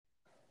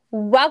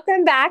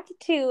Welcome back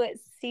to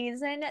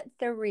season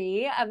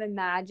 3 of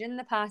Imagine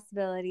the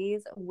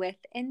Possibilities with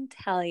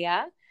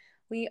Intelia.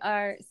 We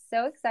are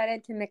so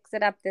excited to mix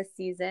it up this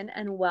season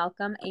and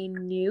welcome a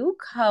new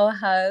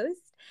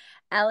co-host,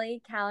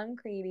 Ellie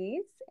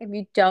Callum-Creedes. If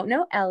you don't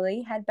know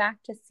Ellie, head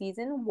back to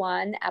season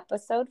 1,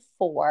 episode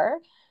 4,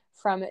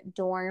 From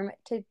Dorm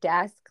to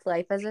Desk,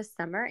 Life as a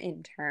Summer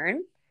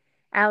Intern.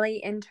 Ellie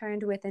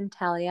interned with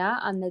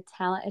Intelia on the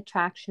Talent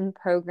Attraction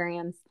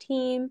Programs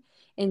team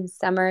in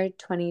summer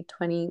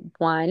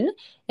 2021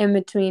 in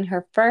between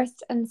her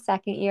first and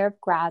second year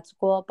of grad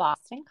school at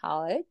Boston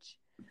College.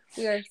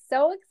 We are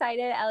so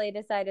excited Ellie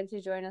decided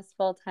to join us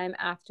full-time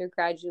after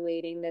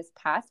graduating this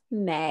past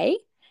May.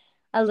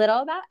 A little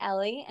about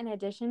Ellie: in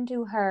addition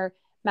to her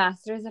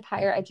Master's of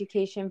Higher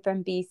Education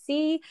from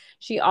BC,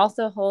 she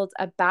also holds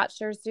a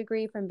bachelor's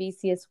degree from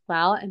BC as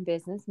well in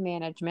business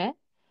management.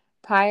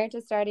 Prior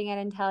to starting at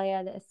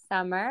Intelia this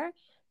summer,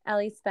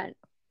 Ellie spent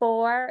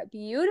 4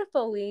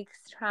 beautiful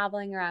weeks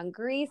traveling around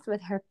Greece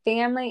with her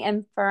family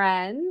and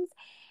friends.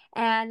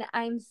 And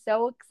I'm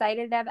so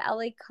excited to have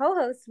Ellie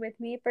co-host with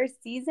me for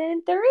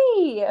season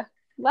 3.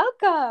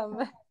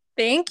 Welcome.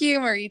 Thank you,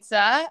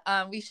 Maritza.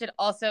 We should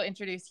also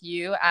introduce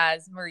you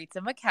as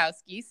Maritza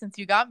Makowski since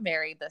you got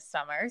married this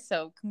summer.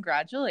 So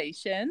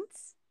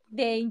congratulations.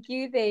 Thank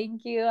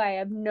you. I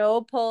have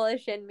no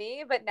Polish in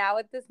me, but now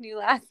with this new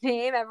last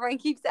name, everyone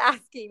keeps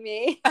asking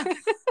me.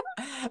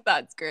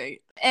 That's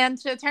great. And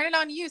to turn it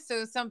on you,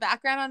 so some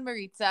background on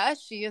Maritza.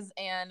 She is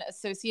an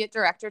Associate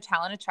Director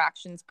Talent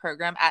Attractions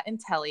Program at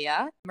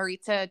Intelia.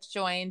 Maritza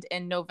joined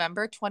in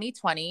November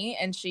 2020,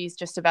 and she's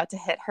just about to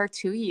hit her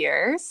 2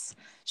 years.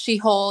 She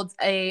holds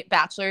a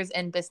bachelor's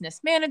in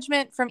business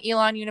management from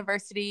Elon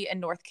University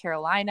in North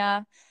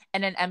Carolina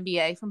and an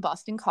MBA from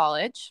Boston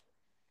College.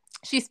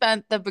 She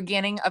spent the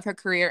beginning of her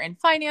career in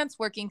finance,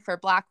 working for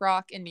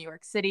BlackRock in New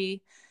York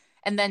City.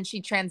 And then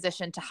she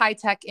transitioned to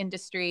high-tech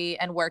industry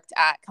and worked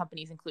at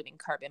companies including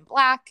Carbon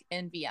Black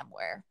and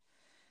VMware.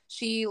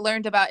 She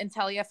learned about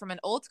Intelia from an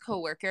old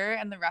coworker,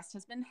 and the rest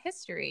has been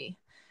history.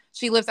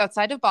 She lives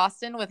outside of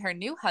Boston with her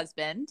new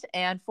husband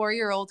and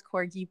 4-year-old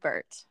corgi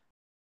Bert.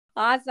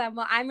 Awesome.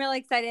 Well, I'm really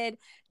excited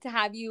to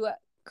have you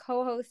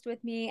co-host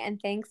with me, and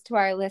thanks to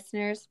our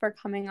listeners for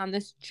coming on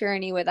this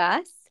journey with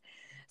us.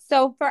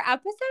 So for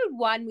episode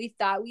 1, we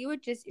thought we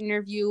would just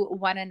interview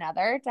one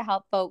another to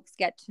help folks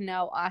get to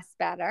know us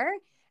better.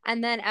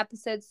 And then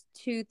episodes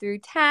 2 through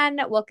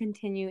 10, we'll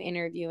continue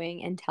interviewing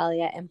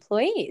Intelia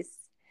employees.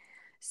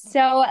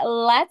 So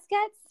let's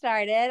get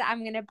started.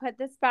 I'm going to put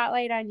the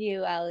spotlight on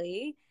you,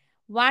 Ellie.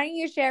 Why don't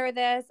you share with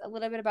us a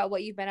little bit about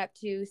what you've been up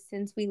to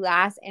since we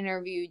last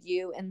interviewed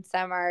you in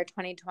summer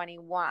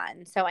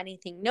 2021? So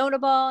anything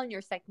notable in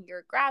your second year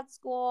of grad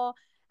school,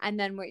 and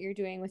then what you're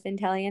doing with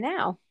Intelia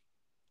now.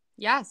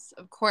 Yes,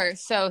 of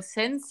course. So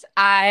since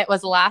I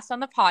was last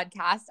on the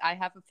podcast, I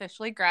have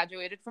officially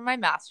graduated from my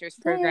master's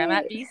program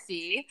at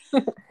BC,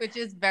 which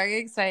is very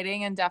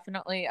exciting and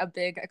definitely a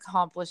big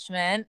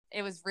accomplishment.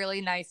 It was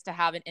really nice to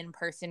have an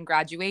in-person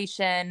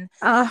graduation.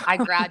 I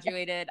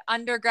graduated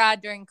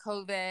undergrad during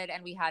COVID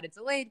and we had a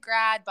delayed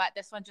grad, but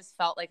this one just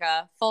felt like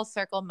a full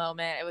circle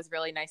moment. It was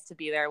really nice to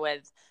be there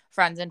with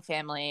friends and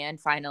family and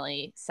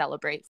finally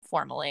celebrate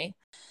formally.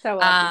 So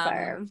well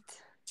deserved.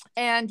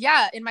 And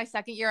yeah, in my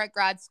second year at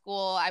grad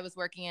school, I was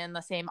working in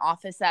the same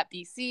office at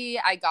BC.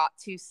 I got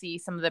to see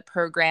some of the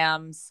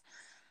programs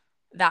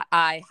that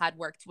I had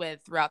worked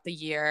with throughout the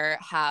year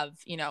have,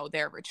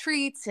 their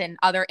retreats and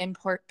other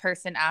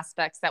in-person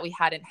aspects that we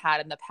hadn't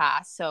had in the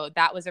past. So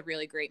that was a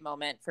really great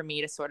moment for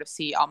me to sort of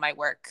see all my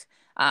work,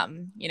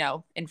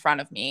 in front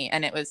of me.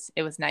 And it was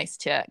nice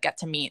to get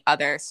to meet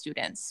other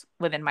students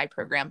within my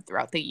program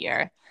throughout the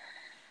year.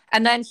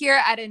 And then here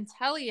at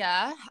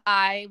Intelia,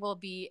 I will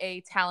be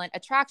a talent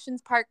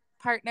attractions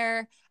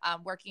partner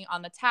working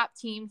on the TAP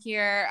team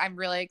here. I'm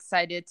really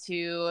excited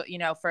to,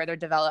 further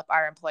develop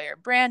our employer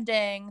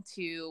branding,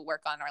 to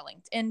work on our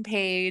LinkedIn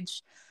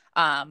page,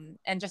 and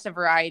just a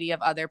variety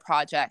of other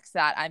projects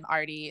that I'm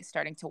already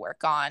starting to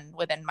work on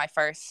within my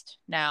first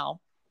now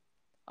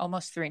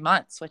almost 3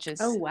 months, which is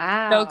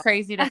so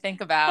crazy to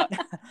think about.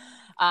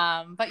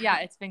 But yeah,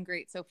 it's been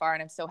great so far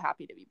and I'm so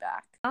happy to be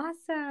back.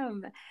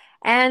 Awesome.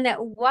 And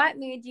what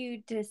made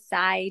you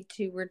decide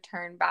to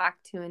return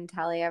back to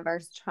Intelia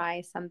versus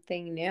try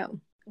something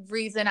new?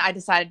 Reason I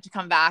decided to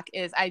come back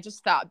is I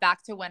just thought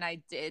back to when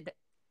I did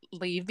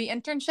leave the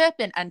internship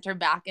and enter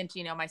back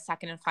into, my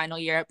second and final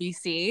year at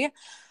BC.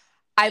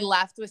 I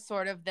left with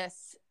sort of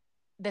this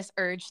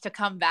urge to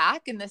come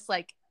back and this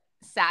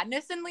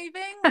sadness in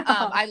leaving.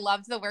 I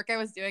loved the work I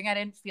was doing. I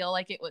didn't feel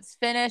like it was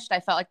finished. I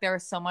felt like there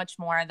was so much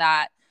more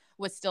that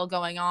was still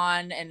going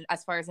on. And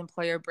as far as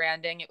employer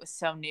branding, it was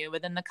so new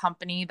within the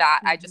company that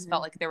I just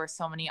felt like there were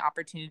so many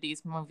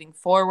opportunities moving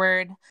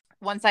forward.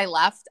 Once I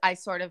left, I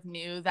sort of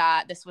knew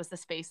that this was the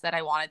space that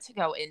I wanted to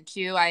go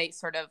into.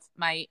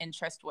 My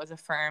interest was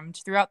affirmed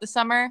throughout the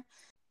summer.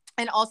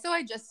 And also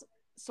I just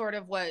sort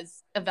of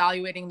was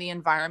evaluating the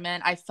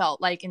environment, I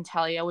felt like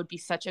Intelia would be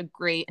such a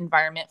great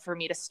environment for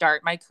me to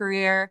start my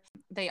career.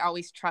 They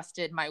always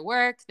trusted my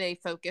work. They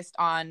focused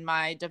on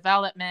my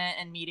development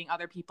and meeting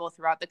other people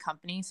throughout the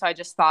company. So I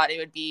just thought it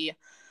would be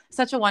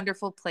such a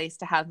wonderful place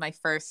to have my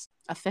first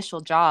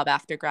official job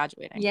after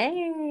graduating.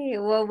 Yay.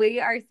 Well, we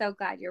are so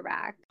glad you're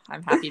back.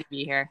 I'm happy to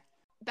be here.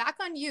 Back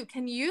on you.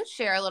 Can you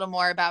share a little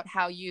more about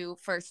how you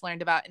first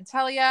learned about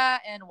Intelia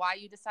and why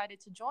you decided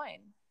to join?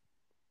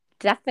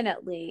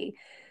 Definitely.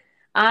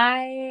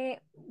 I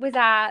was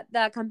at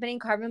the company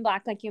Carbon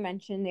Black, like you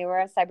mentioned. They were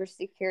a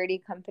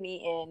cybersecurity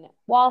company in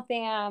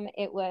Waltham.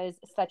 It was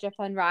such a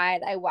fun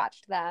ride. I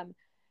watched them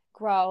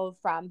grow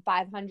from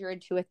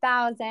 500 to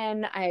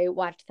 1,000. I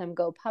watched them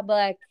go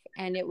public,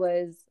 and it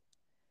was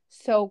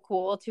so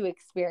cool to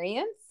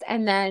experience.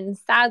 And then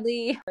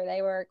sadly,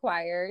 they were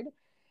acquired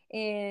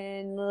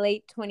in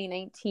late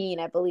 2019,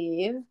 I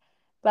believe,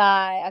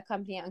 by a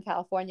company out in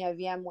California,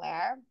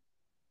 VMware.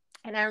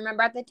 And I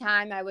remember at the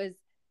time I was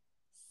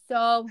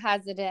so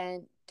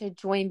hesitant to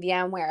join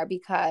VMware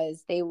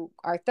because they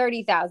are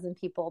 30,000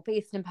 people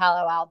based in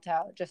Palo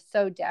Alto, just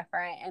so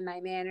different. And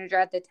my manager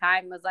at the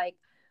time was like,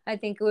 I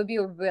think it would be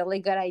a really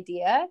good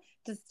idea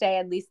to stay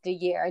at least a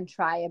year and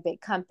try a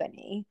big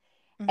company.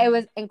 It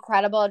was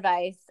incredible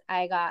advice.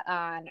 I got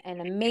on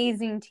an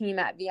amazing team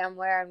at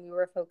VMware, and we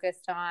were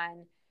focused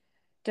on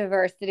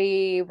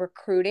diversity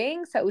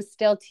recruiting. So it was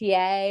still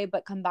TA,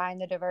 but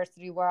combined the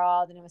diversity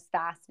world, and it was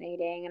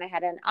fascinating. And I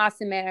had an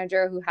awesome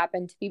manager who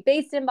happened to be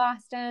based in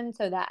Boston.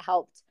 So that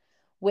helped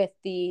with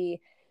the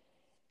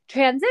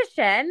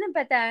transition.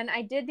 But then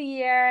I did the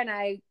year, and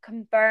I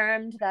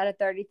confirmed that a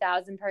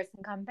 30,000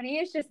 person company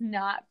is just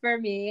not for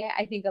me.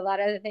 I think a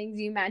lot of the things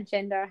you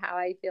mentioned are how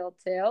I feel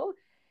too.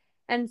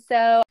 And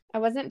so I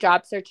wasn't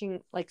job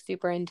searching like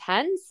super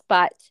intense,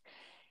 but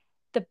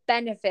the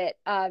benefit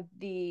of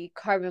the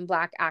Carbon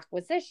Black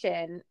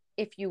acquisition,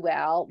 if you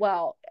will,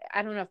 well,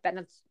 I don't know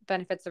if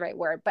benefit's the right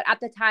word, but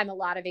at the time, a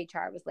lot of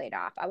HR was laid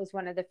off. I was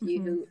one of the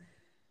few who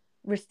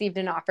received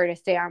an offer to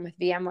stay on with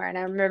VMware. And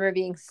I remember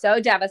being so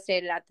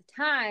devastated at the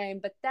time,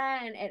 but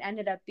then it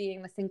ended up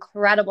being this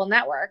incredible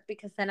network,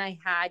 because then I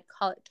had,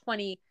 call it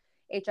 20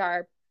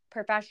 HR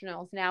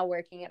professionals now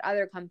working at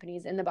other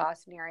companies in the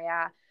Boston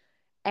area,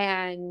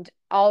 and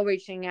all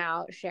reaching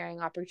out,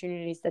 sharing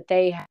opportunities that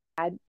they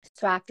had.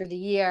 So after the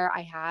year,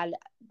 I had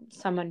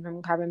someone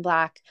from Carbon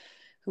Black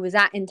who was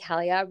at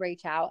Intelia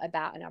reach out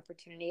about an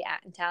opportunity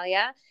at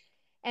Intelia.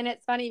 And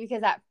it's funny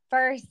because at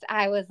first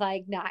I was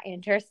like not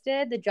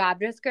interested. The job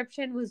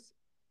description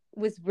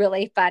was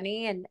really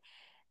funny. And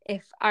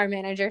if our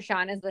manager,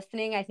 Sean, is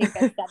listening, I think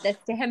I've said this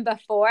to him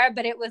before,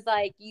 but it was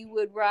like you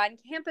would run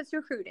campus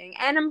recruiting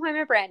and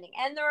employment branding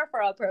and the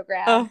referral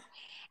program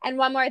and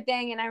one more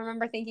thing. And I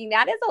remember thinking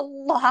that is a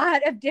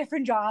lot of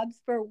different jobs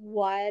for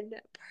one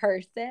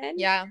person.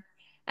 Yeah.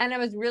 And I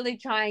was really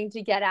trying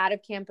to get out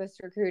of campus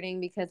recruiting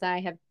because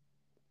I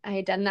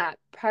had done that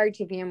prior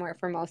to VMware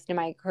for most of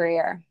my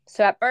career.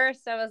 So at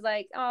first I was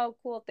like, oh,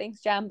 cool.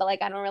 Thanks, Jem. But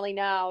like, I don't really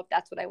know if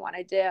that's what I want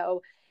to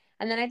do.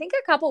 And then I think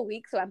a couple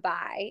weeks went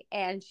by,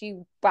 and she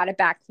brought it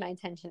back to my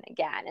attention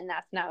again. And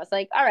that's when I was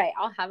like, all right,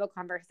 I'll have a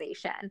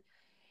conversation.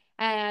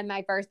 And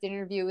my first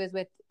interview was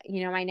with,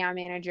 my now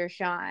manager,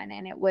 Sean,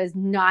 and it was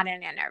not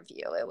an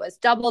interview. It was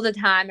double the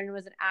time, and it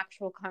was an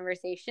actual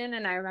conversation.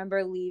 And I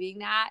remember leaving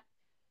that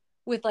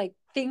with like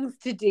things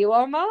to do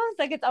almost.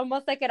 Like it's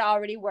almost like it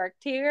already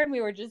worked here, and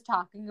we were just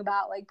talking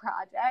about like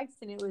projects.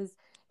 And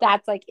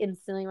that's like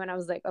instantly when I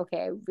was like,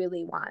 okay, I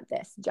really want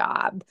this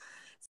job.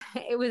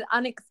 It was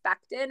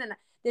unexpected, and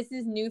this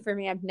is new for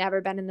me. I've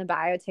never been in the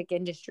biotech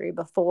industry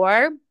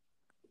before.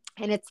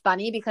 And it's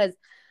funny because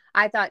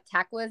I thought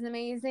tech was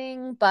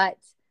amazing, but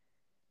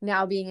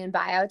now being in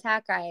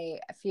biotech, I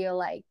feel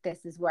like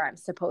this is where I'm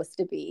supposed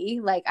to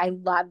be. Like, I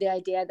love the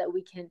idea that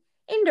we can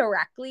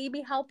indirectly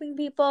be helping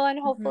people and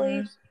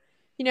hopefully,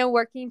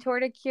 working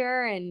toward a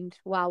cure. And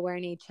while we're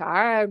in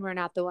HR and we're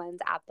not the ones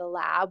at the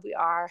lab, we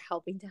are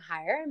helping to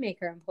hire and make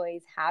our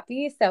employees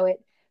happy. So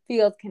it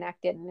feels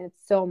connected, and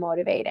it's so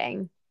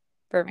motivating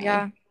for me.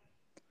 Yeah.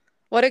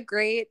 What a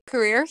great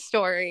career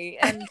story.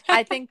 And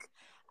I think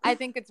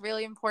it's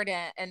really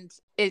important, and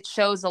it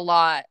shows a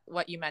lot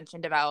what you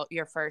mentioned about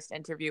your first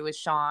interview with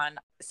Sean.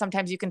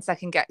 Sometimes you can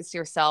second guess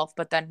yourself,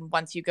 but then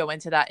once you go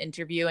into that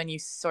interview and you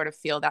sort of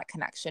feel that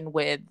connection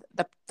with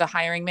the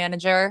hiring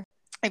manager,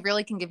 it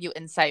really can give you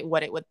insight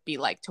what it would be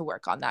like to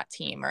work on that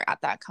team or at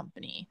that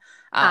company.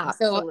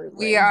 So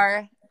we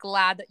are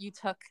glad that you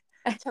took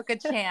a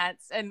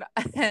chance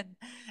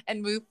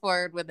and move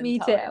forward with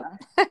Intelia.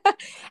 Me too.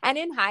 And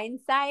in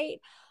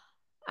hindsight,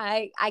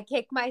 I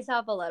kick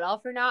myself a little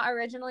for not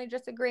originally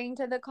just agreeing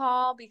to the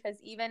call, because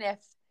even if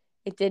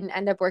it didn't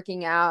end up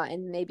working out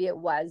and maybe it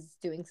was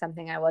doing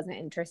something I wasn't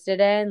interested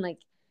in, like,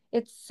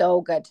 it's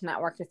so good to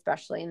network,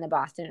 especially in the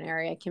Boston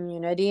area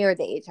community or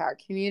the HR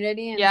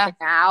community. And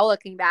now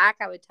looking back,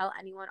 I would tell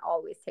anyone,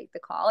 always take the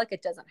call. Like,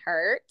 it doesn't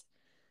hurt.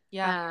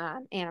 Yeah.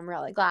 And I'm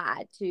really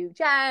glad to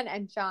Jen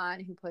and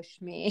Sean who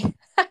pushed me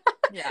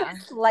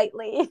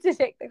slightly to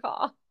take the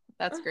call.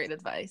 That's great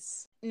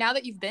advice. Now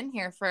that you've been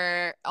here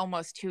for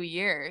almost 2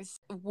 years,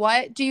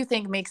 what do you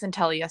think makes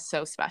Intelia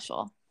so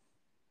special?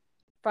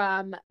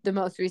 From the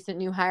most recent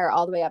new hire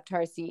all the way up to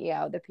our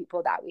CEO, the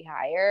people that we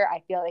hire, I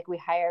feel like we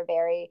hire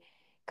very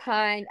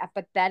kind,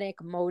 empathetic,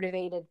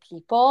 motivated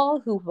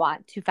people who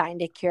want to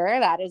find a cure.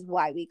 That is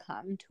why we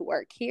come to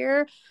work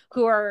here,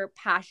 who are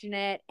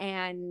passionate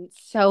and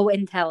so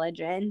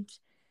intelligent.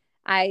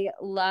 I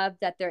love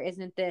that there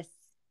isn't this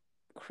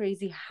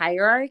crazy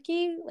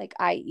hierarchy. Like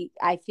I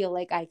feel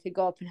like I could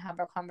go up and have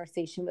a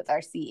conversation with our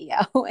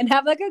CEO and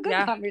have like a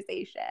good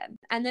conversation.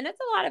 And then it's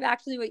a lot of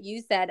actually what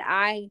you said.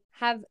 I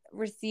have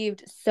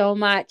received so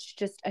much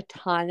just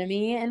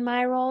autonomy in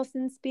my role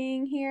since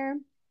being here.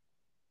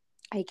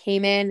 I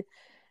came in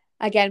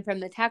again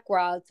from the tech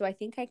world, so I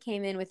think I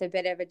came in with a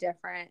bit of a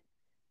different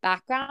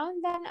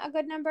background than a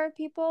good number of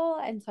people,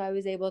 and so I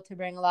was able to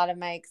bring a lot of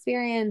my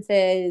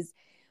experiences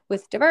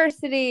with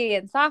diversity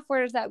and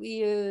softwares that we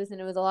use, and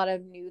it was a lot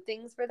of new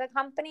things for the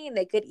company, and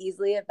they could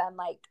easily have been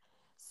like,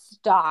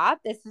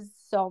 stop, this is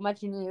so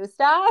much new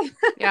stuff.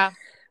 Yeah.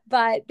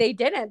 But they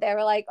didn't. They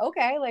were like,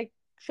 okay, like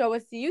show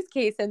us the use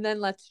case and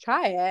then let's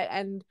try it.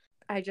 And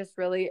I just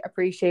really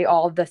appreciate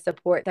all of the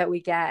support that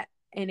we get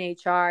in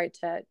HR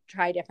to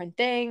try different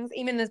things.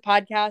 Even this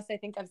podcast, I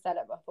think I've said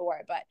it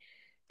before, but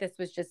this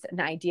was just an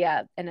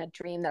idea and a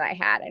dream that I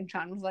had. And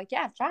Sean was like,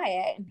 yeah, try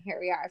it. And here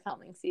we are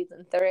filming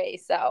season 3.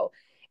 So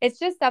it's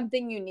just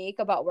something unique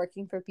about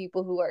working for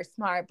people who are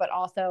smart, but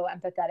also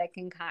empathetic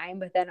and kind,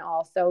 but then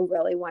also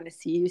really want to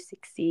see you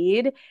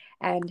succeed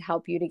and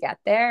help you to get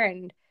there.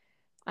 And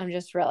I'm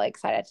just really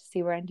excited to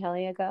see where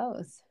Intelia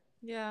goes.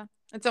 Yeah.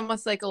 It's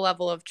almost like a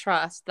level of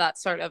trust that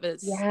sort of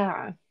is.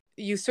 Yeah.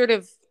 You sort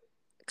of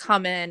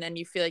come in and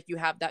you feel like you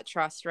have that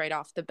trust right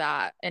off the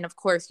bat. And of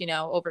course,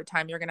 over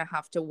time, you're going to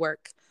have to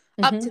work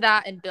up to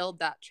that and build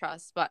that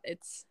trust. But it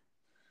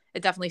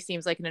definitely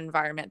seems like an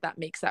environment that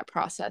makes that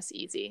process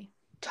easy.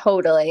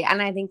 Totally.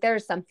 And I think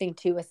there's something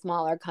to a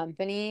smaller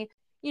company.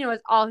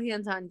 It's all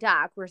hands on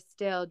deck. We're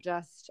still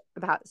just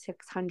about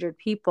 600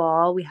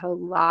 people. We have a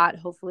lot,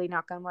 hopefully,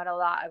 knock on wood, a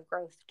lot of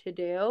growth to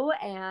do.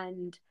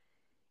 And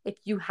if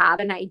you have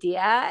an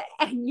idea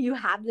and you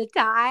have the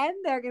time,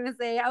 they're going to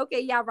say, okay,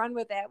 yeah, run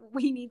with it.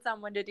 We need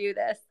someone to do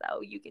this,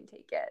 so you can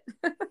take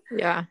it.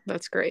 Yeah,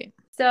 that's great.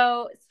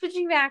 So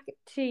switching back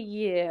to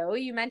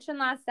you mentioned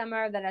last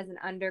summer that as an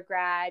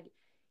undergrad,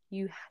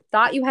 you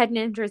thought you had an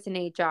interest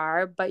in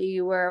HR, but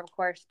you were, of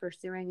course,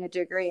 pursuing a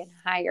degree in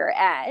higher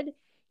ed.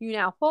 You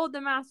now hold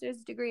the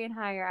master's degree in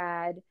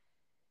higher ed.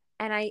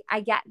 And I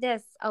get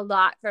this a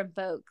lot from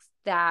folks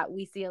that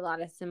we see a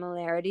lot of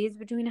similarities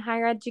between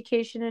higher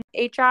education and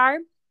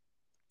HR,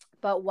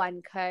 but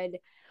one could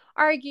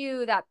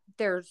argue that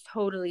they're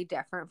totally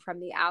different from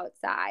the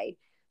outside.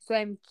 So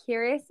I'm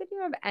curious if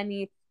you have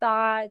any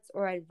thoughts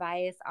or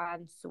advice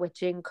on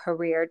switching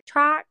career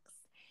tracks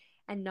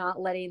and not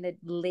letting the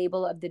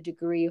label of the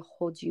degree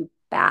hold you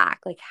back.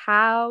 Like,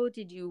 how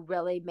did you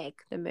really make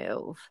the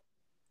move?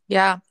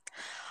 Yeah.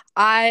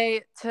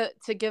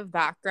 To give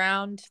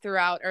background,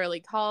 throughout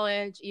early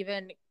college,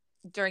 even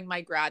during my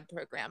grad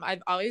program,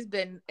 I've always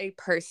been a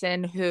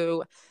person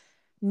who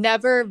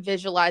never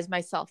visualized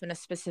myself in a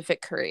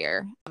specific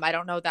career. I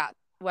don't know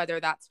whether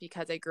that's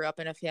because I grew up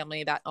in a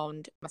family that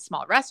owned a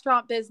small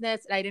restaurant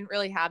business and I didn't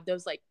really have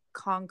those like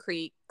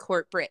concrete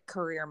corporate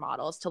career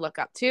models to look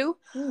up to.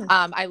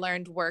 I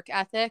learned work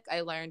ethic.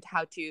 I learned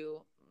how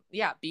to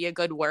be a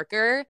good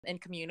worker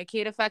and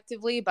communicate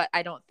effectively, but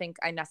I don't think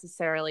I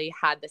necessarily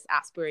had this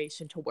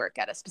aspiration to work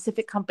at a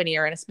specific company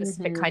or in a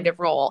specific kind of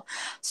role.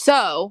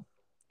 So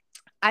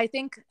I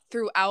think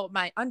throughout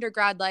my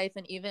undergrad life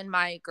and even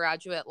my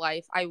graduate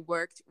life, I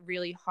worked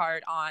really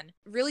hard on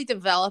really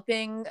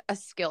developing a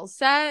skill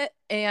set.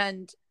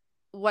 And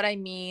what I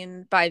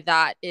mean by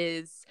that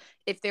is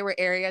if there were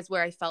areas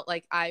where I felt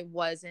like I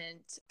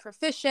wasn't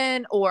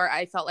proficient or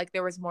I felt like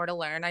there was more to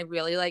learn, I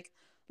really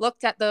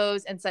looked at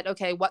those and said,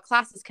 okay, what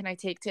classes can I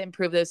take to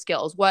improve those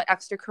skills? What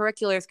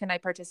extracurriculars can I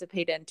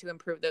participate in to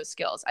improve those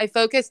skills? I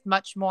focused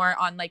much more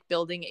on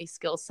building a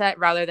skill set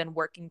rather than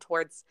working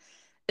towards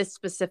a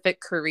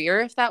specific career,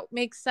 if that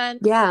makes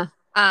sense. Yeah.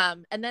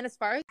 And then as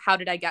far as how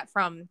did I get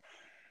from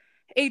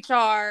HR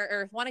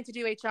or wanting to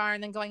do HR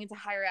and then going into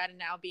higher ed and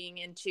now being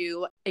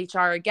into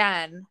HR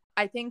again,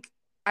 I think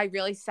I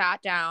really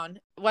sat down,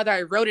 whether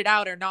I wrote it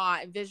out or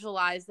not, and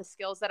visualized the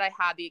skills that I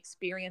had, the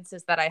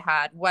experiences that I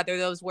had, whether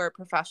those were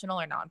professional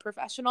or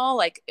non-professional,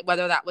 like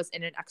whether that was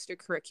in an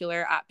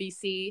extracurricular at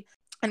BC,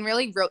 and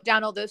really wrote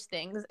down all those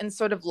things and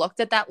sort of looked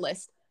at that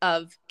list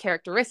of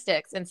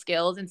characteristics and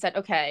skills and said,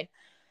 okay,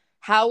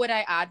 how would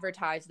I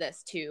advertise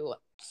this to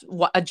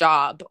a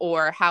job,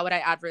 or how would I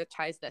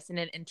advertise this in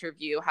an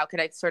interview? How could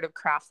I sort of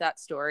craft that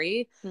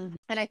story? And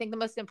I think the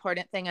most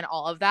important thing in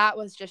all of that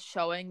was just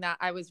showing that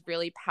I was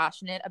really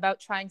passionate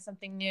about trying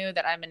something new,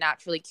 that I'm a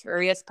naturally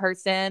curious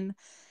person,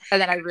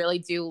 and that I really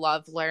do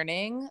love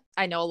learning.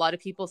 I know a lot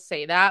of people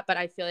say that, but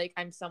I feel like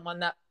I'm someone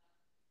that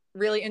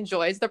really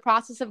enjoys the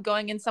process of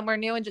going in somewhere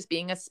new and just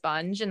being a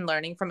sponge and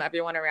learning from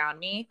everyone around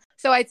me.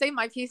 So I'd say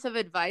my piece of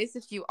advice,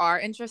 if you are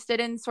interested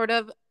in sort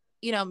of,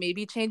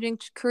 maybe changing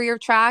career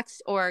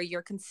tracks, or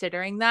you're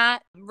considering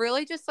that,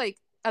 really just like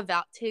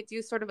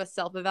do sort of a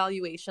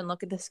self-evaluation,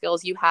 look at the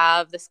skills you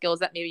have, the skills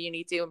that maybe you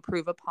need to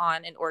improve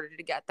upon in order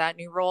to get that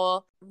new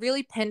role,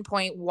 really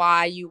pinpoint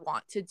why you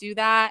want to do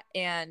that,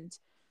 and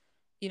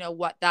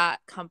what that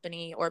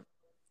company or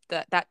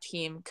that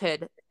team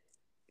could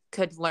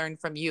learn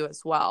from you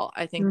as well.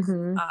 I think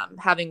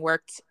having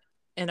worked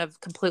in a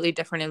completely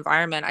different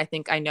environment, I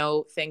think I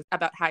know things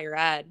about higher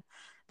ed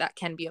that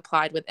can be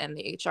applied within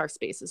the HR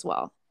space as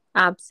well.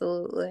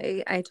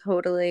 Absolutely. I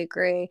totally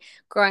agree.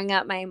 Growing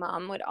up, my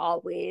mom would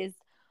always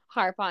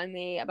harp on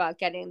me about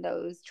getting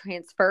those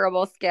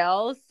transferable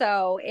skills.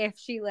 So if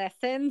she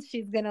listens,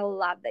 she's going to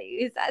love that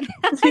you said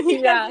that because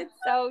it's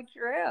so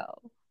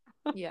true.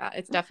 Yeah,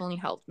 it's definitely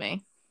helped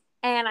me.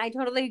 And I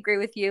totally agree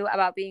with you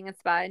about being a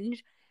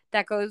sponge.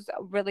 That goes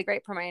really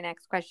great for my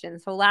next question.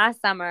 So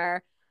last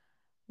summer,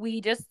 we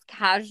just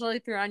casually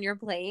threw on your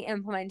plate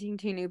implementing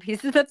 2 new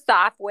pieces of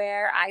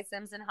software,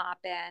 iCIMS and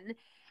Hopin.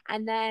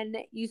 And then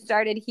you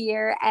started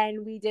here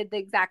and we did the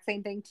exact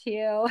same thing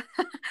too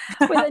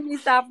with a new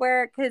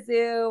software,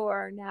 Kazoo,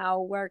 or now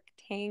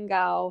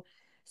Worktango.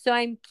 So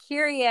I'm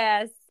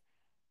curious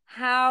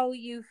how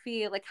you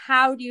feel, like,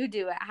 how do you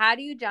do it? How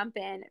do you jump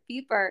in,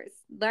 be first,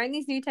 learn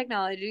these new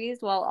technologies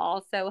while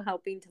also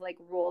helping to like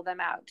roll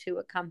them out to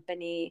a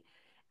company?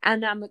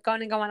 And I'm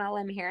going to go on a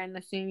limb here and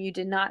assume you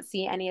did not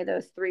see any of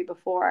those 3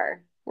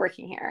 before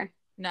working here.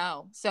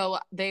 No. So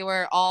they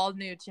were all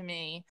new to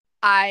me.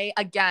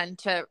 Again,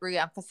 to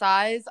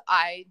reemphasize,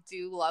 I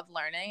do love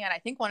learning. And I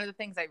think one of the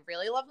things I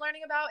really love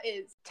learning about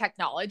is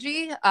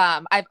technology.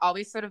 I've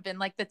always sort of been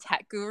like the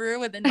tech guru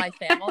within my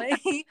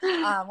family.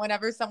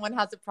 Whenever someone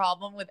has a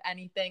problem with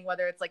anything,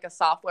 whether it's like a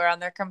software on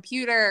their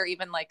computer or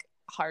even like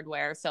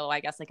hardware, so I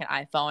guess like an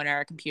iPhone or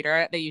a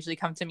computer, they usually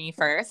come to me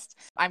first.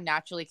 I'm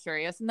naturally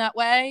curious in that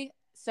way.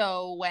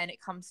 So when it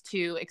comes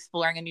to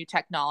exploring a new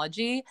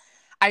technology,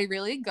 I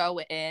really go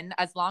in,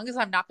 as long as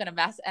I'm not going to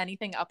mess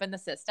anything up in the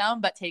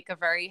system, but take a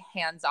very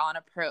hands-on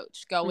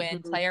approach. Go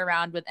in, play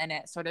around within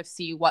it, sort of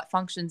see what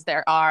functions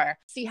there are,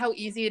 see how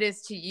easy it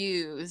is to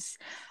use.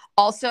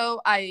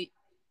 Also, I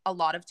a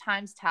lot of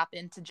times tap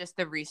into just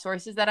the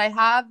resources that I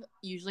have.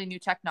 Usually new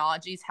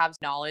technologies have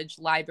knowledge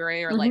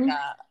library or like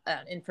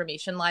an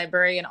information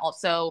library, and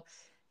also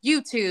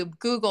YouTube,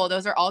 Google,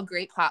 those are all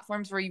great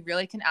platforms where you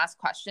really can ask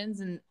questions,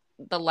 and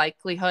the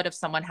likelihood of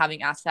someone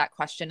having asked that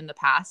question in the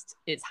past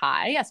is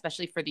high,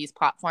 especially for these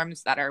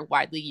platforms that are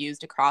widely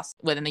used across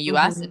within the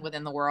US and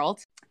within the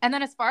world. And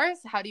then as far as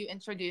how do you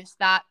introduce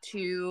that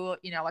to,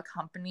 a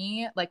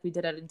company like we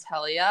did at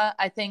Intelia,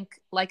 I think,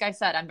 like I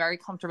said, I'm very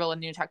comfortable with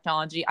new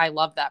technology. I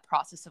love that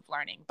process of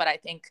learning, but I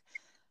think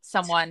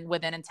someone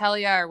within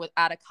Intelia or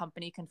at a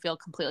company can feel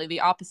completely the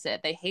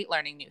opposite. They hate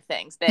learning new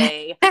things.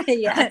 They,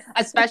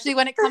 especially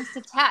when it comes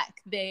to tech,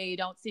 they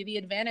don't see the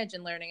advantage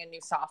in learning a new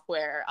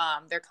software.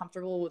 They're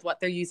comfortable with what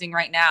they're using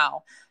right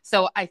now.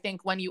 So I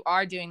think when you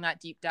are doing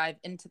that deep dive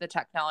into the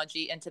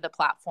technology, into the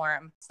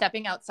platform,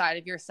 stepping outside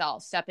of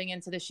yourself, stepping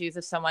into the shoes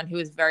of someone who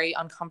is very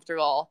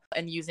uncomfortable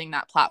in using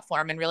that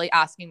platform and really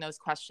asking those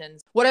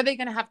questions. What are they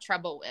going to have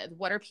trouble with?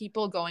 What are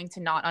people going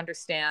to not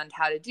understand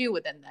how to do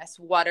within this?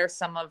 What are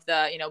some of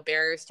the,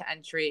 barriers to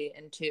entry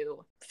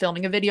into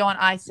filming a video on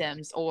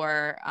iCIMS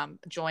or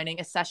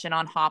joining a session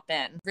on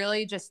Hopin?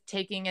 Really just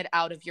taking it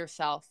out of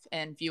yourself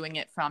and viewing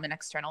it from an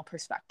external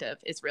perspective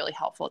is really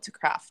helpful to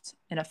craft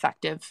an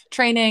effective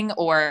training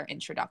or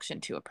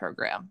introduction to a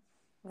program.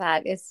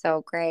 That is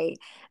so great.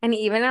 And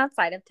even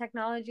outside of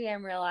technology,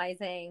 I'm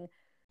realizing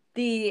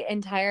the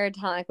entire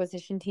talent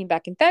acquisition team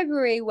back in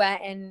February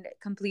went and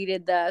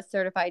completed the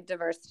certified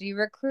diversity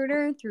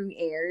recruiter through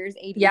AIRS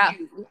ADP. Yeah.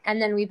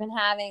 And then we've been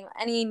having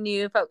any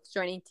new folks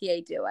joining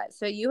TA do it.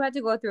 So you had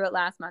to go through it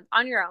last month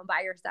on your own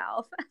by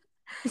yourself.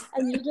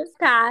 And you just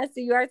passed.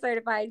 So you are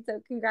certified.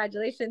 So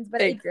congratulations.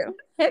 But it didn't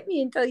hit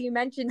me until you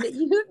mentioned that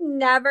you've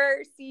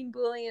never seen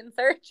Boolean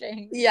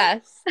searching.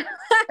 Yes.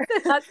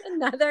 That's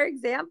another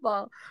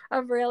example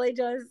of really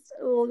just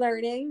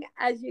learning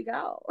as you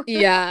go.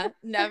 Yeah,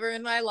 never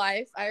in my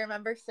life. I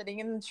remember sitting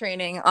in the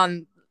training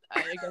on,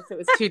 I guess it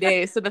was 2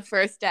 days. So the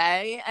first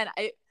day, and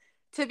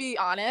to be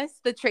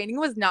honest, the training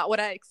was not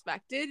what I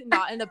expected,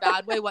 not in a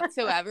bad way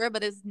whatsoever,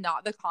 but is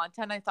not the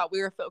content I thought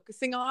we were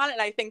focusing on.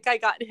 And I think I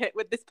got hit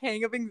with this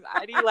pang of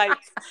anxiety, like,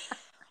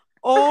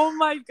 oh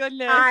my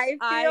goodness. I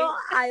feel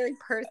I like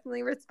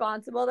personally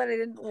responsible that I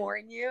didn't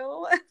warn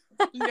you.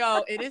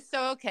 No, it is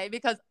so okay,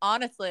 because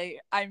honestly,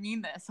 I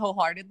mean this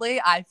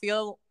wholeheartedly. I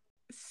feel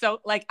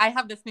so like I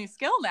have this new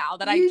skill now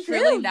that I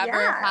truly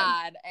never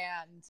had.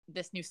 And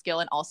this new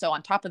skill, and also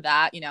on top of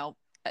that,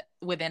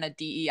 within a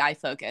DEI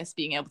focus,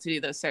 being able to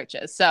do those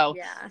searches. So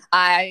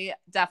I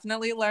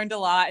definitely learned a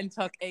lot and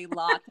took a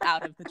lot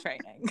out of the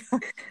training.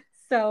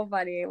 So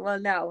funny. Well,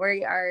 no,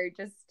 we are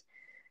just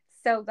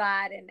so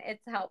glad, and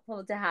it's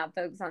helpful to have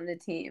folks on the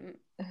team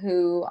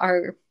who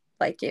are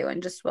like you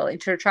and just willing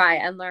to try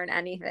and learn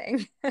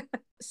anything.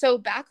 So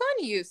back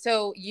on you.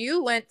 So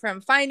you went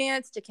from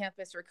finance to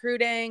campus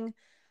recruiting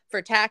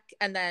for tech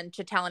and then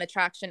to talent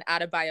attraction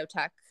at a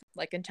biotech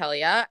like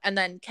Intelia. And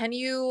then can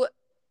you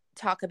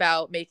talk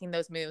about making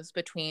those moves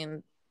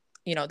between,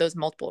 those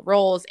multiple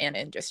roles and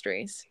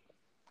industries?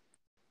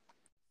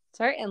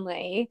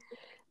 Certainly.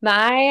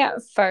 My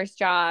first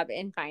job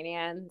in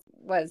finance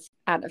was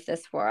out of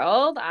this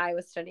world. I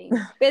was studying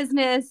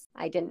business.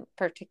 I didn't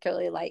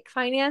particularly like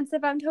finance,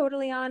 if I'm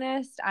totally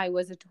honest. I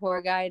was a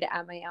tour guide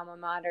at my alma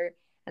mater,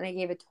 and I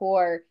gave a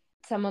tour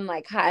someone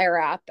like higher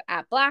up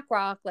at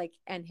BlackRock,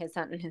 and his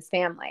son and his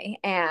family.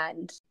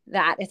 And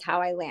that is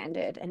how I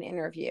landed an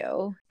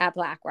interview at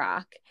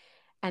BlackRock.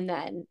 And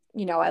then,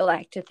 I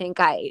like to think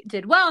I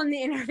did well in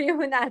the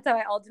interview, and that's how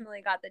I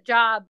ultimately got the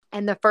job.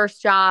 And the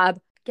first job,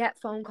 get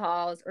phone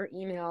calls or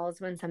emails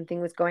when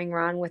something was going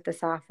wrong with the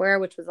software,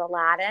 which was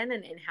Aladdin,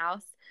 an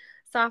in-house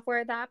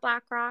software that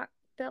BlackRock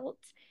built.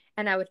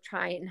 And I would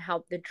try and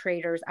help the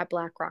traders at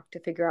BlackRock to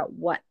figure out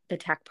what the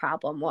tech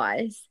problem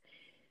was.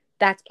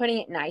 That's putting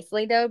it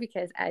nicely, though,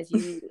 because as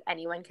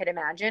anyone could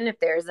imagine,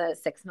 if there's a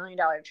 $6 million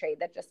trade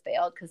that just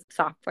failed because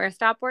software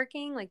stopped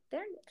working,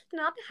 they're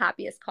not the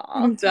happiest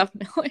call.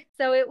 Definitely.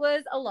 So it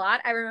was a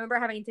lot. I remember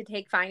having to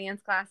take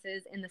finance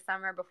classes in the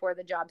summer before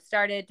the job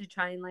started to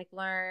try and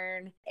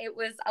learn. It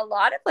was a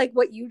lot of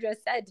what you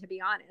just said, to be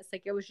honest.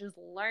 It was just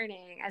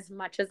learning as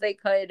much as I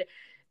could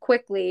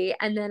quickly.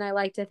 And then I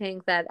like to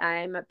think that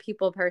I'm a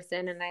people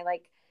person and I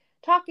like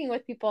talking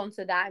with people. And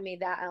so that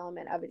made that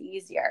element of it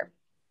easier.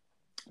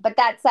 But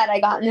that said, I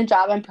got in the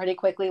job and pretty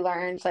quickly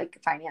learned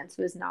finance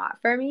was not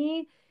for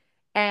me.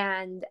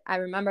 And I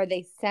remember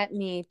they sent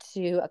me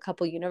to a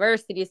couple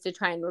universities to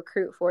try and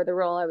recruit for the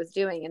role I was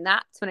doing. And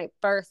that's when I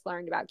first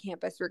learned about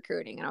campus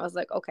recruiting. And I was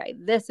like, okay,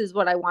 this is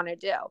what I want to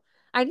do.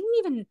 I didn't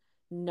even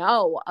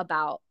know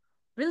about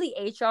really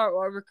HR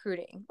or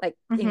recruiting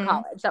in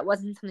college. That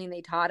wasn't something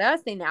they taught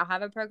us. They now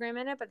have a program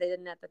in it, but they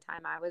didn't at the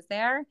time I was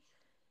there.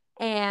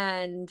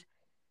 And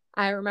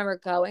I remember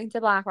going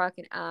to BlackRock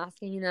and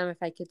asking them if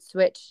I could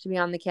switch to be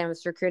on the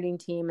campus recruiting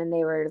team. And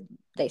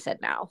they said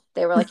no.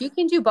 They were like, you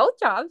can do both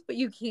jobs, but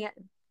you can't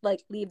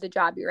leave the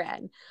job you're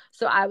in.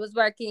 So I was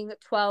working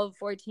 12,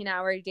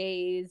 14-hour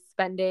days,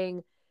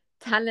 spending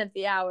 10 of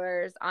the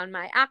hours on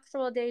my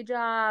actual day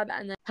job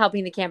and then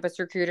helping the campus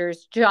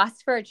recruiters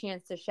just for a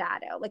chance to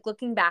shadow.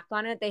 Looking back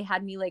on it, they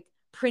had me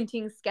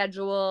printing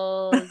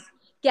schedules,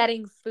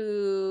 getting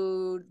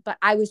food, but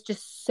I was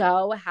just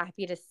so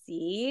happy to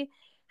see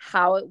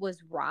how it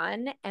was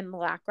run. And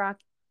BlackRock,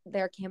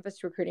 their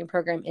campus recruiting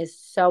program is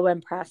so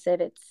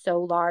impressive. It's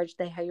so large.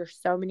 They hire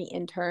so many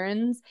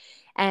interns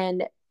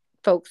and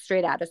folks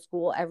straight out of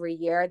school every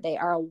year. They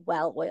are a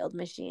well-oiled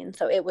machine.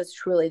 So it was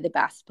truly the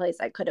best place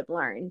I could have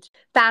learned.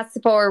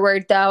 Fast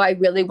forward, though, I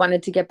really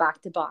wanted to get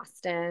back to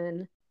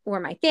Boston, where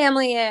my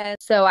family is.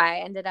 So I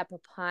ended up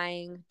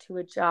applying to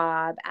a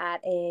job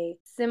at a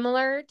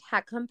similar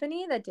tech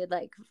company that did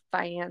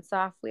finance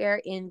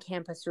software in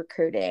campus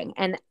recruiting.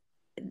 And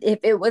if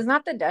it was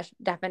not the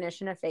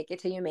definition of fake it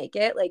till you make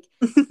it,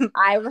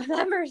 I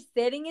remember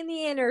sitting in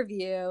the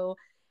interview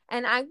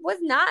and I was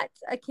not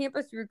a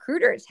campus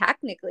recruiter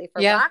technically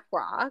for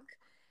BlackRock.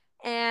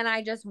 And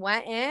I just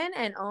went in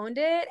and owned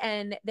it.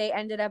 And they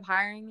ended up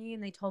hiring me.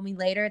 And they told me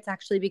later it's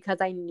actually because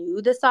I knew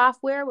the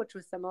software, which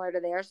was similar to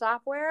their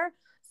software.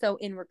 So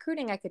in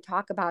recruiting, I could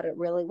talk about it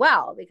really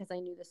well because I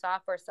knew the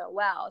software so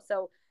well.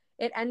 So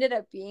it ended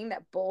up being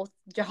that both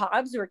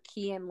jobs were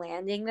key in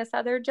landing this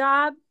other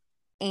job.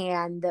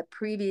 And the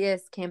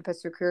previous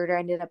campus recruiter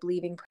ended up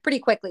leaving pretty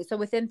quickly. So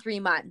within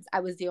 3 months, I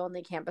was the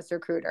only campus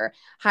recruiter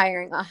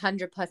hiring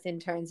 100+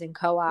 interns and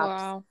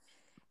co-ops. Wow.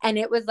 And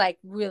it was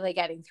really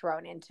getting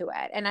thrown into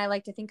it. And I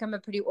like to think I'm a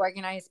pretty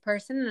organized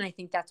person. And I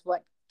think that's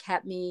what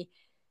kept me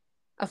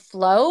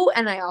afloat.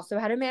 And I also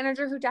had a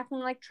manager who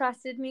definitely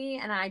trusted me.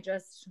 And I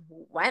just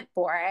went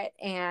for it.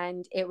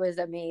 And it was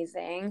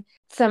amazing.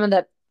 Some of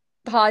the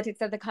politics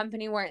of the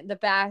company weren't the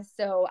best.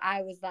 So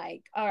I was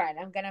like, all right,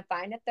 I'm going to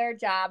find a third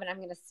job and I'm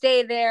going to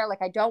stay there.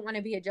 I don't want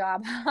to be a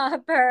job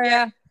hopper.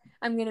 Yeah.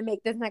 I'm going to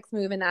make this next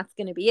move and that's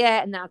going to be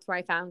it. And that's where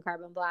I found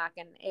Carbon Black.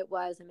 And it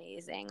was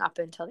amazing up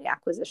until the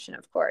acquisition,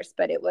 of course.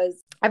 But it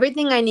was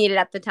everything I needed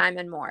at the time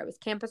and more. It was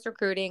campus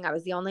recruiting. I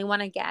was the only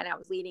one again. I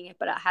was leading it,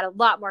 but I had a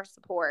lot more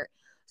support.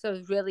 So I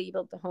was really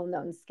able to hone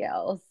those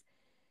skills.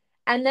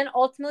 And then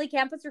ultimately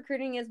campus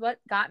recruiting is what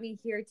got me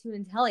here to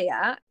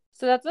Intelia.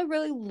 So that's a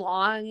really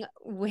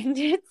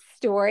long-winded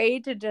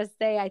story to just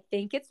say, I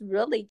think it's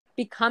really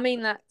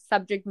becoming that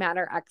subject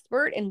matter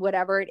expert in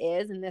whatever it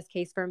is. In this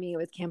case, for me, it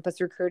was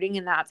campus recruiting.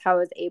 And that's how I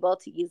was able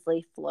to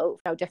easily float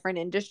different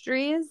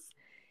industries.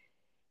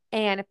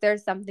 And if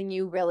there's something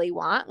you really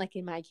want, like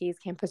in my case,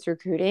 campus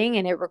recruiting,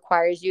 and it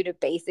requires you to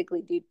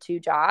basically do 2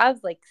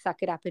 jobs,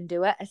 suck it up and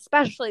do it,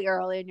 especially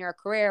early in your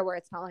career where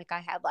it's not like I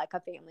had a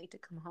family to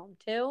come home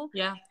to.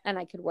 Yeah. And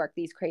I could work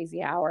these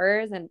crazy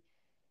hours and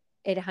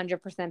it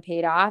 100%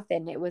 paid off.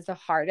 And it was the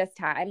hardest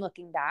time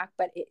looking back,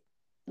 but it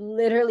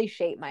literally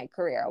shaped my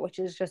career, which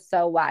is just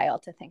so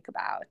wild to think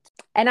about.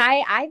 And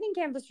I think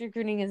campus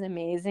recruiting is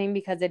amazing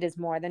because it is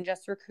more than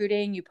just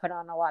recruiting. You put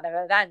on a lot of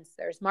events,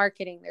 there's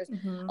marketing, there's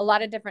a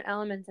lot of different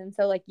elements. And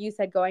so, like you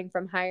said, going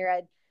from higher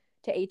ed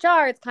to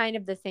HR, it's kind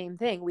of the same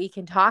thing. We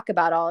can talk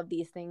about all of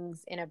these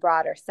things in a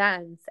broader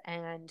sense.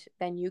 And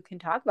then you can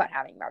talk about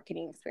having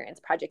marketing experience,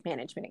 project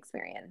management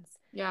experience.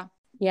 Yeah.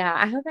 Yeah.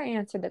 I hope I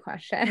answered the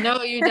question.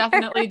 No, you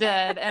definitely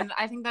did. And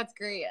I think that's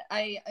great.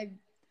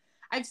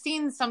 I've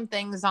seen some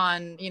things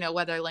on,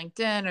 whether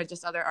LinkedIn or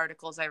just other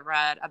articles I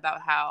read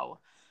about how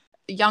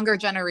younger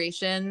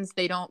generations,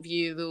 they don't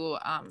view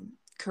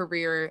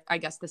career, I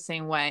guess, the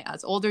same way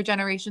as older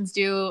generations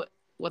do.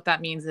 What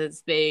that means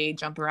is they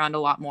jump around a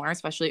lot more,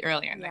 especially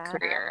earlier in their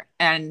career.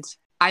 And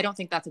I don't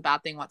think that's a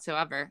bad thing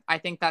whatsoever. I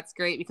think that's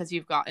great because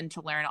you've gotten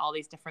to learn all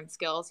these different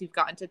skills. You've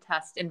gotten to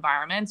test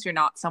environments. You're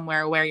not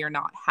somewhere where you're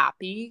not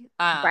happy.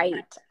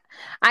 Right.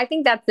 I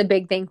think that's the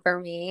big thing for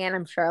me. And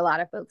I'm sure a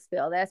lot of folks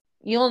feel this.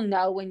 You'll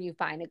know when you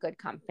find a good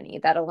company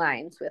that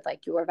aligns with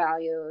like your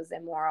values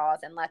and morals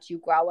and lets you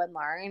grow and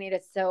learn. It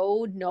is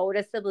so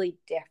noticeably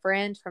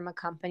different from a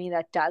company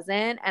that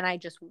doesn't. And I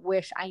just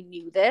wish I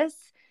knew this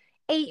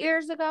 8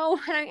 years ago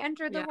when I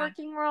entered the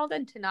working world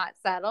and to not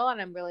settle.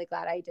 And I'm really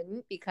glad I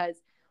didn't, because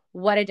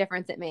what a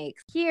difference it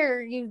makes.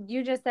 Here,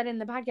 you just said in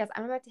the podcast,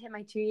 I'm about to hit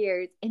my 2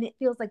 years and it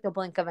feels like the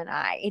blink of an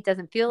eye. It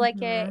doesn't feel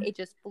like it. It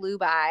just flew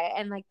by.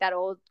 And like that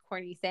old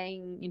corny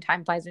saying,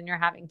 time flies when you're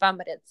having fun,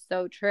 but it's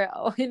so true.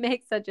 It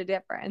makes such a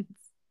difference.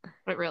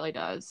 It really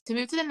does. To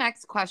move to the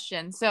next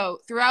question. So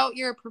throughout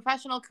your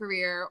professional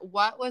career,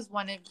 what was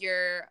one of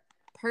your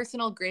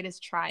personal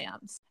greatest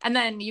triumphs? And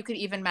then you could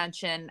even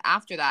mention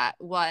after that,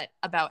 what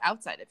about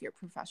outside of your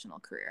professional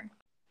career?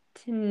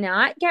 To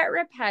not get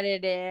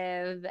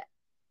repetitive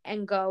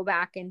and go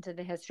back into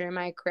the history of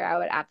my career, I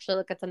would actually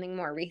look at something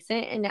more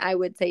recent, and I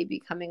would say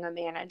becoming a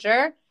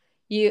manager.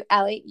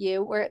 Ellie,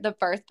 you were the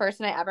first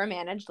person I ever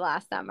managed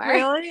last summer.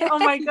 Really? Oh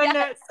my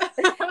goodness.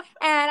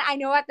 And I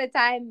know at the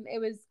time it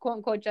was quote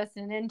unquote just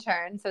an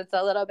intern, so it's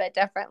a little bit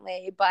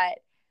differently, but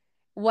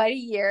what a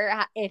year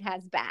it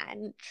has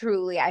been.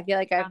 Truly, I feel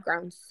like I've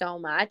grown so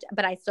much,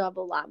 but I still have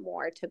a lot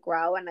more to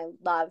grow, and I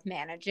love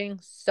managing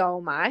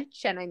so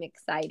much, and I'm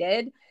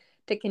excited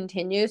to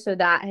continue. So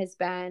that has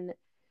been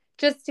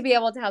just to be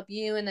able to help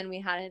you. And then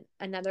we had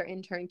another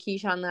intern,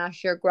 Keyshawn,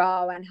 last year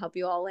grow and help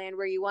you all land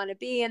where you want to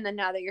be. And then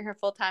now that you're here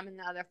full time, and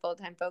the other full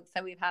time folks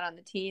that we've had on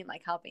the team,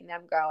 like helping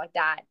them grow, like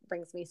that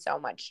brings me so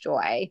much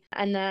joy.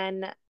 And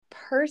then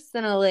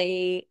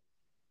personally,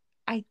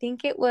 I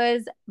think it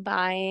was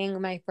buying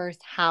my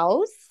first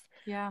house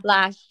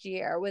last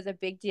year was a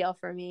big deal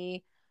for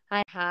me.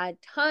 I had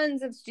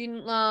tons of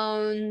student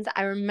loans.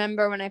 I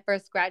remember when I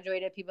first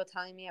graduated, people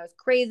telling me I was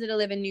crazy to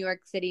live in New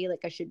York City.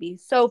 Like I should be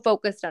so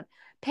focused on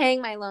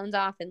paying my loans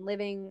off and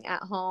living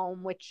at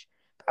home, which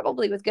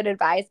probably was good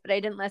advice, but I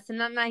didn't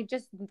listen. And I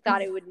just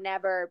thought it would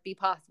never be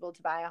possible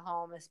to buy a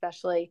home,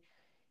 especially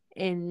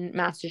in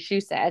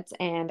Massachusetts.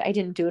 And I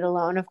didn't do it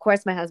alone. Of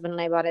course, my husband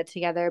and I bought it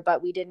together,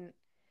 but we didn't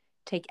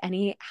take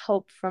any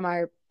help from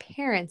our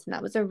parents. And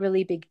that was a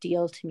really big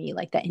deal to me,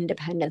 like the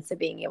independence of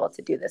being able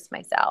to do this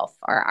myself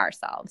or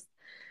ourselves.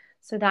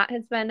 So that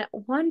has been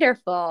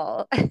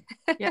wonderful.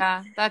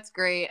 Yeah, that's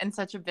great. And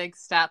such a big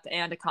step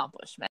and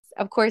accomplishment.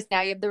 Of course, now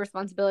you have the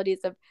responsibilities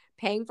of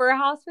paying for a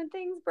house when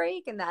things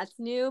break, and that's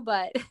new,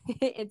 but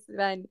it's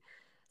been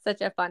such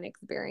a fun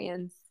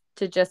experience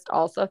to just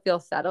also feel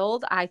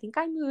settled. I think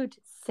I moved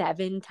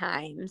 7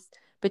 times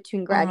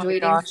between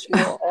graduating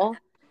school,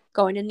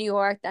 going to New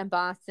York, then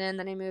Boston,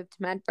 then I moved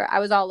to Medford. I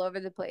was all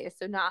over the place.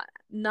 So not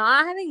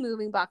having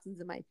moving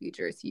boxes in my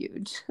future is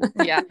huge.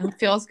 Yeah, it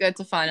feels good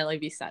to finally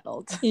be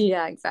settled.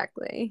 Yeah,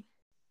 exactly.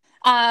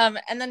 And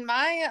then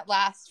my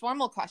last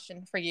formal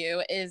question for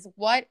you is,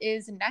 what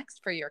is next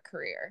for your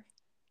career?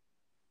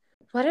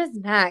 What is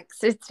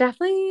next? It's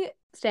definitely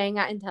staying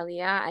at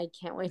Intelia. I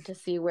can't wait to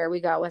see where we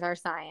go with our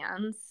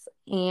science.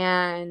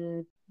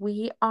 And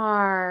we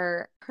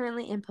are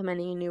currently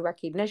implementing a new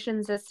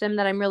recognition system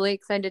that I'm really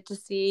excited to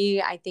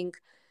see. I think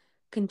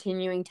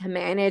continuing to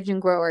manage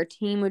and grow our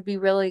team would be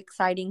really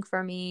exciting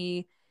for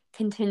me.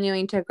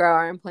 Continuing to grow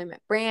our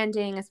employment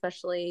branding,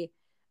 especially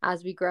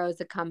as we grow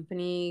as a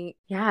company.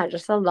 Yeah,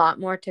 just a lot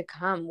more to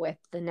come with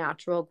the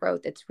natural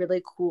growth. It's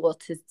really cool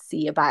to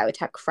see a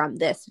biotech from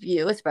this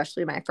view,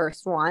 especially my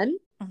first one,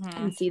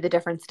 and see the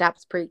different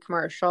steps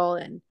pre-commercial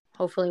and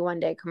hopefully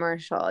one day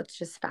commercial. It's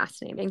just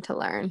fascinating to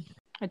learn.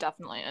 It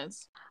definitely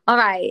is. All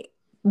right.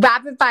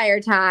 Rapid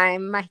fire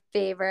time, my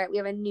favorite. We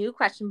have a new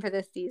question for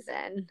this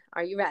season.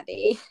 Are you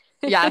ready?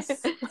 Yes,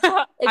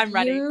 I'm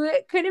ready. If you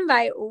could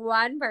invite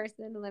one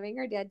person, living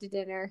or dead, to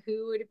dinner,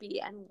 who would it be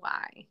and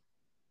why?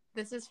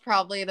 This is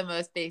probably the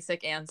most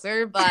basic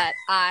answer, but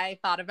I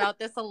thought about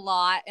this a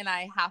lot, and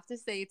I have to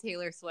say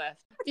Taylor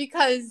Swift,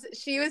 because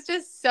she was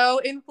just so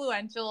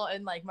influential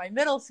in like my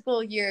middle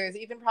school years,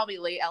 even probably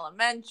late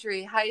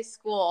elementary, high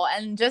school,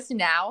 and just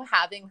now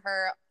having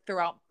her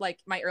throughout like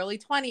my early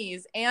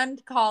 20s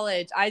and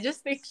college. I just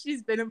think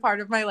she's been a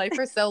part of my life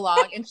for so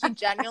long, and she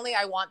genuinely,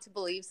 I want to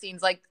believe,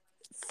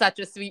 such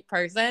a sweet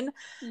person.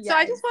 Yes. So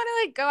I just want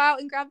to like go out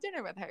and grab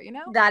dinner with her,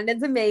 That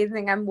is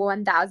amazing. I'm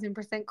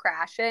 1000%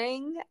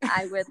 crashing.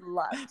 I would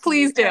love to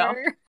Please meet do.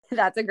 her.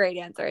 That's a great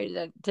answer.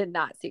 I did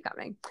not see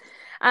coming.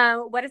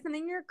 What is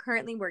something you're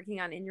currently working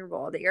on in your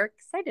role that you're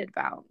excited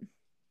about?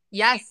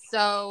 Yes.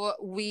 So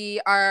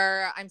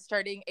I'm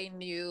starting a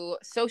new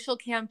social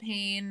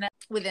campaign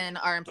within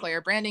our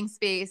employer branding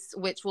space,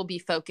 which will be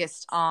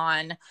focused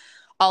on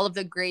all of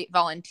the great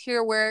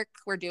volunteer work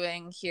we're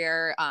doing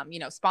here,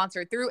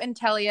 sponsored through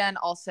Intelia, and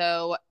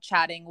also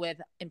chatting with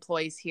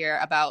employees here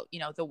about,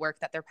 the work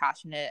that they're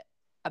passionate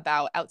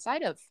about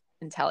outside of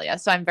Intelia.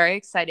 So I'm very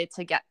excited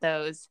to get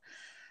those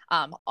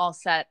all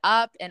set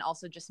up, and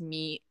also just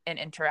meet and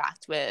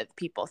interact with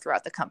people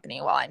throughout the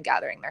company while I'm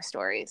gathering their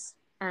stories.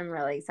 I'm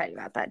really excited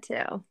about that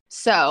too.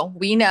 So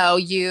we know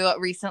you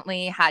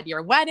recently had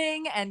your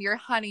wedding and your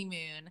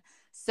honeymoon.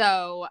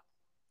 So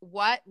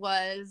what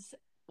was,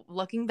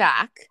 looking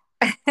back,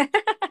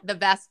 the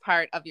best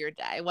part of your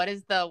day?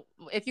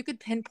 If you could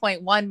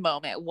pinpoint one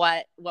moment,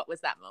 what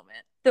was that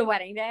moment? The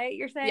wedding day,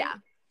 you're saying?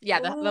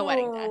 Yeah, the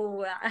wedding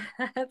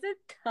day. That's a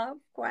tough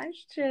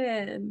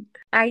question.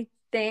 I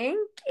think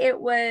it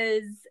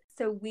was,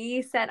 so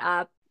we set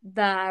up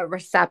the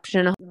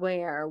reception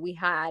where we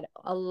had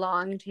a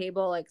long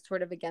table, like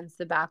sort of against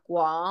the back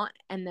wall,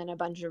 and then a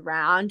bunch of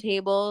round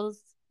tables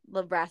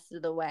the rest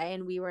of the way,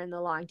 and we were in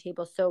the long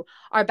table, so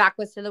our back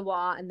was to the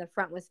wall and the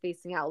front was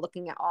facing out,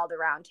 looking at all the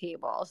round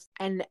tables.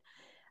 And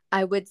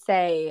I would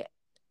say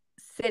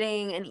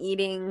sitting and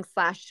eating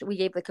 / we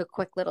gave like a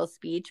quick little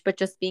speech, but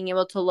just being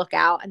able to look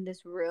out in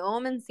this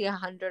room and see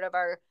 100 of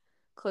our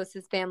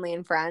closest family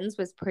and friends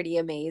was pretty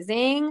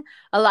amazing.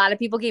 A lot of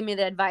people gave me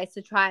the advice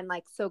to try and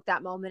like soak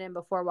that moment in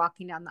before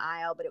walking down the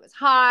aisle, but it was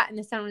hot and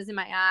the sun was in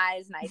my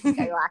eyes, and I think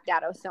I blacked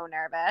out. I was so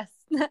nervous.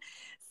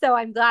 So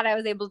I'm glad I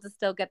was able to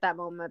still get that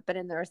moment, but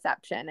in the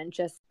reception and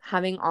just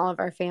having all of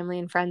our family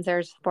and friends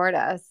there to support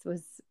us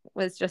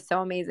was just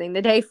so amazing.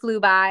 The day flew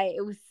by.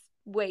 It was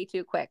way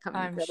too quick.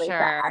 I'm really sure.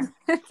 fast.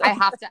 I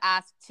have to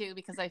ask too,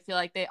 because I feel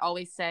like they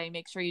always say,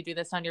 make sure you do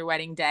this on your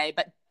wedding day,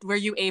 but were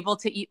you able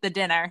to eat the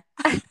dinner?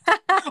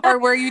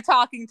 Or were you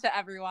talking to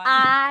everyone?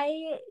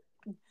 I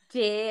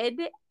did.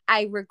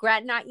 I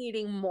regret not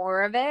eating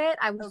more of it.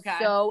 I was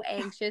so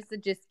anxious to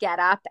just get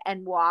up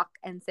and walk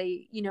and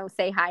say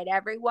hi to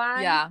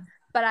everyone. Yeah.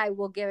 But I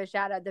will give a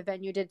shout out. The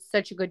venue did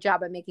such a good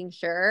job of making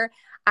sure.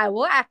 I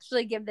will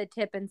actually give the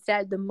tip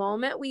instead. The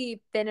moment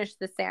we finished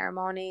the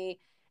ceremony,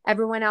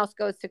 everyone else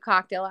goes to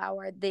cocktail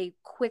hour. They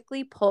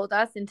quickly pulled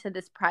us into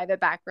this private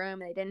back room.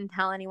 They didn't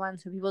tell anyone,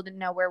 so people didn't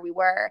know where we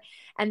were.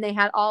 And they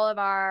had all of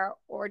our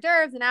hors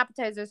d'oeuvres and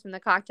appetizers from the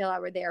cocktail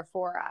hour there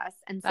for us.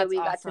 And so we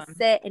got to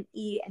sit and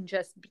eat and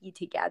just be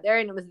together.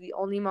 And it was the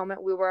only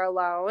moment we were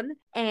alone.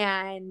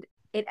 And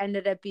it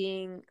ended up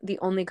being the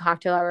only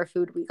cocktail hour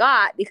food we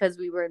got because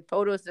we were in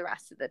photos the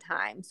rest of the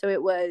time. So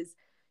it was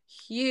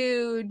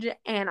huge,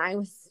 and I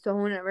was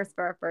so nervous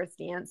for our first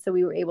dance, so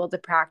we were able to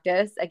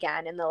practice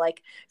again in the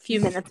like few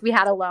minutes we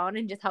had alone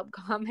and just help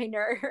calm my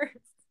nerves.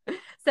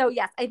 So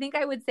yes, I think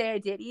I would say I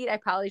did eat. I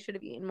probably should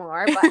have eaten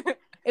more, but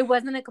it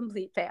wasn't a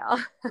complete fail.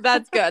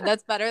 That's good.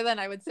 That's better than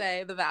I would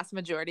say the vast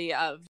majority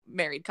of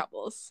married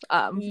couples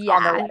on their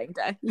wedding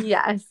day.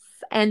 Yes.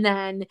 And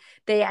then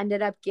they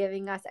ended up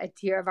giving us a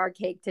tier of our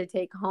cake to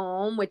take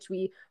home, which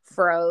we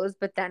froze,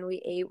 but then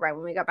we ate right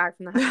when we got back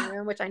from the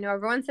honeymoon, which I know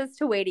everyone says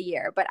to wait a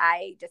year, but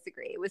I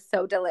disagree. It was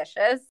so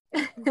delicious.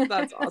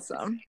 That's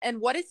awesome. And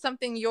what is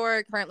something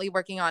you're currently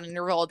working on in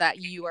your role that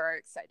you are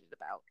excited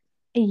about?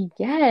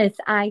 Yes,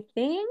 I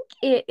think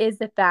it is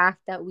the fact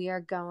that we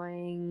are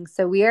sponsoring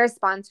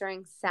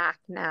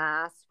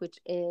SACNAS, which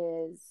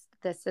is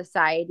the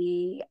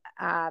Society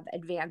of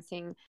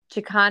Advancing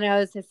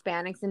Chicanos,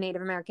 Hispanics, and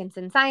Native Americans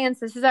in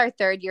Science. This is our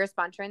third year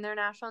sponsoring their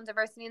National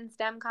Diversity in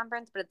STEM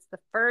conference, but it's the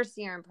first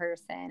year in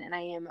person, and I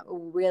am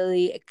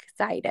really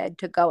excited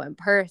to go in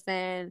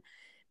person,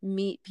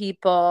 meet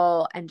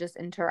people, and just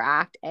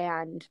interact.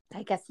 And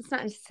I guess it's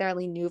not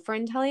necessarily new for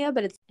Intelia,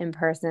 but it's in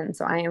person,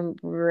 so I am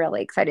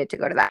really excited to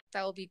go to that.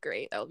 That will be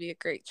great. That will be a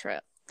great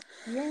trip.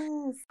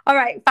 Yes. All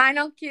right,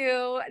 final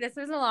cue. This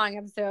was a long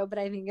episode, but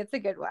I think it's a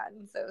good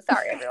one. So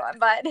sorry, everyone.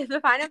 But the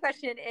final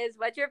question is,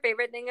 what's your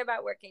favorite thing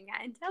about working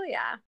at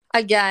Intelia?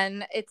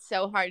 Again, it's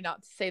so hard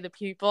not to say the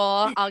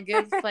people. I'll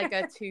give like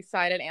a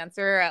two-sided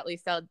answer, or at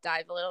least I'll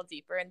dive a little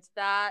deeper into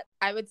that.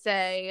 I would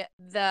say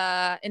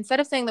instead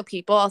of saying the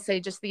people, I'll say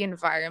just the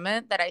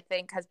environment that I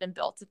think has been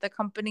built at the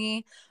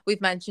company.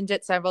 We've mentioned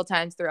it several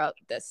times throughout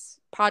this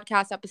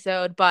podcast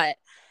episode, but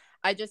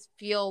I just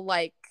feel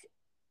like,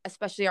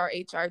 especially our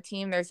HR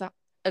team, there's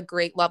a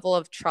great level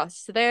of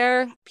trust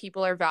there.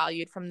 People are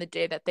valued from the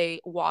day that they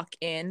walk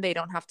in. They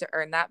don't have to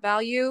earn that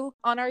value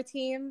on our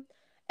team.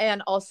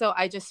 And also,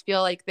 I just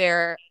feel like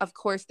of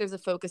course, there's a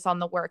focus on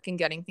the work and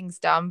getting things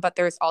done, but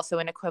there's also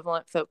an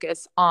equivalent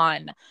focus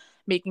on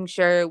making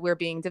sure we're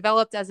being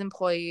developed as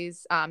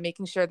employees,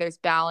 making sure there's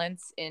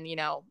balance in,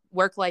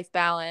 work-life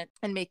balance,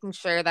 and making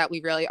sure that we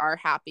really are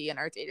happy in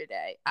our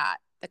day-to-day at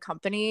the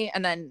company.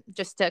 And then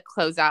just to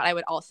close out, I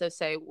would also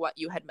say what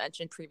you had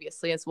mentioned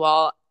previously as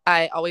well.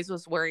 I always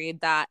was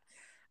worried that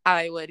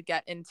I would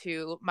get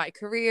into my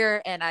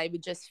career and I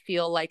would just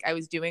feel like I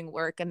was doing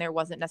work and there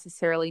wasn't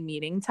necessarily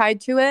meaning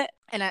tied to it.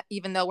 And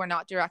even though we're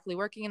not directly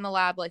working in the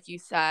lab, like you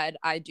said,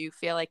 I do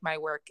feel like my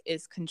work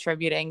is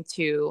contributing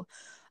to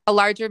a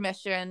larger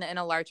mission and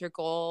a larger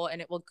goal.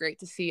 And it will be great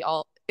to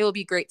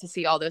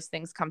see all those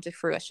things come to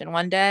fruition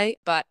one day.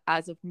 But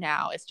as of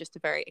now, it's just a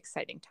very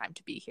exciting time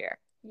to be here.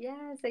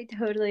 Yes, I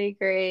totally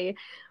agree.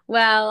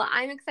 Well,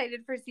 I'm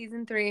excited for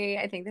season 3.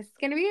 I think this is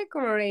going to be a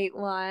great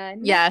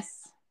one.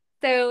 Yes.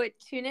 So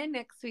tune in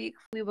next week.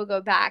 We will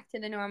go back to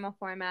the normal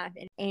format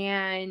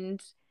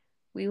and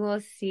we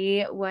will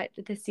see what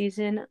the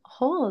season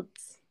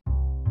holds.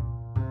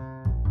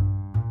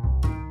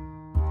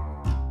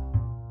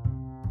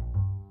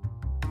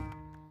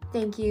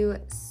 Thank you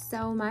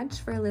so much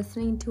for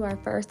listening to our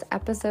first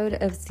episode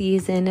of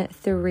season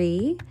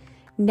 3.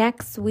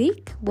 Next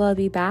week, we'll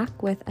be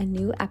back with a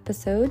new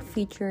episode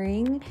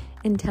featuring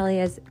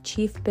Intellia's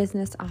Chief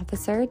Business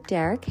Officer,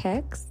 Derek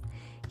Hicks.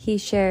 He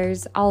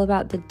shares all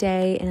about the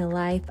day in the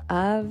life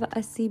of a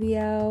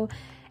CBO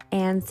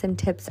and some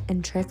tips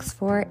and tricks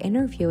for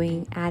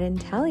interviewing at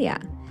Intellia.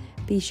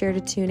 Be sure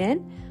to tune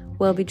in.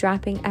 We'll be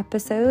dropping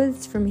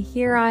episodes from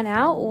here on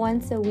out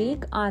once a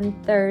week on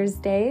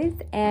Thursdays,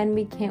 and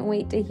we can't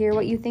wait to hear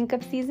what you think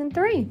of season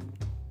 3.